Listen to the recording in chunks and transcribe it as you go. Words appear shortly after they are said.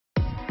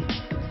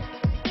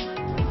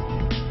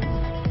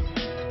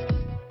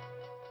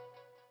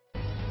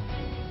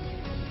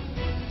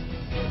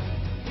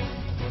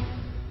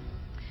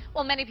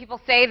Well, many people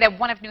say that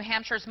one of New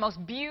Hampshire's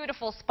most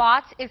beautiful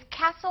spots is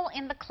Castle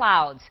in the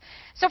Clouds.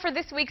 So for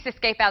this week's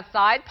Escape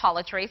Outside,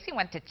 Paula Tracy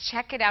went to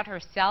check it out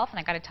herself, and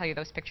I got to tell you,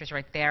 those pictures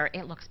right there,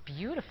 it looks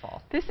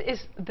beautiful. This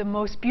is the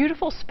most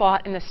beautiful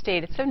spot in the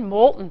state. It's in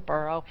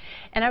Moultonborough,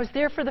 and I was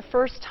there for the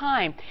first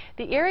time.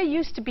 The area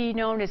used to be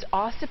known as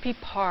Ossipee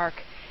Park.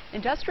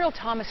 Industrial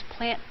Thomas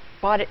Plant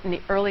bought it in the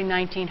early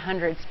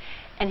 1900s,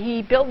 and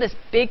he built this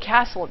big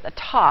castle at the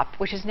top,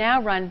 which is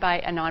now run by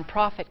a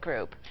nonprofit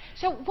group.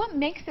 So what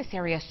makes this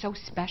area so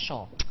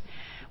special?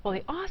 Well,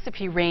 the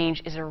Ossipee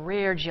Range is a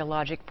rare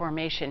geologic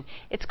formation.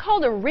 It's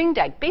called a ring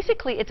dike.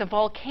 Basically, it's a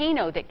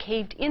volcano that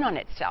caved in on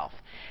itself.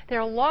 There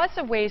are lots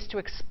of ways to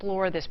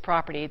explore this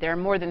property. There are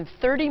more than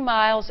 30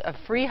 miles of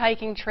free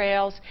hiking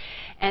trails,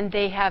 and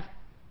they have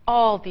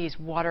all these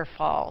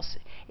waterfalls.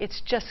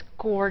 It's just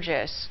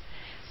gorgeous.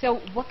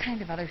 So what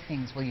kind of other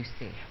things will you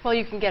see? Well,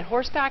 you can get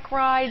horseback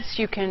rides.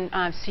 You can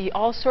see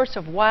all sorts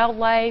of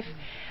wildlife.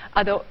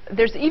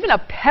 There's even a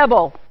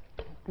pebble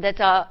that's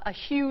a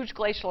huge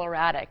glacial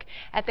erratic.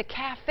 At the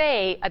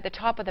cafe at the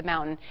top of the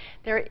mountain,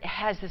 there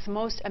has this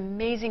most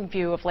amazing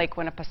view of Lake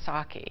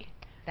Winnipesaukee.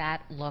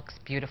 That looks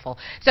beautiful.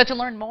 So to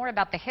learn more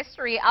about the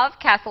history of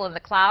Castle in the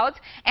Clouds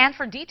and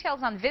for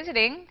details on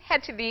visiting,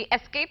 head to the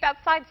Escape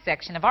Outside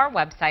section of our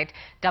website,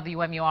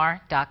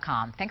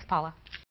 WMUR.com. Thanks, Paula.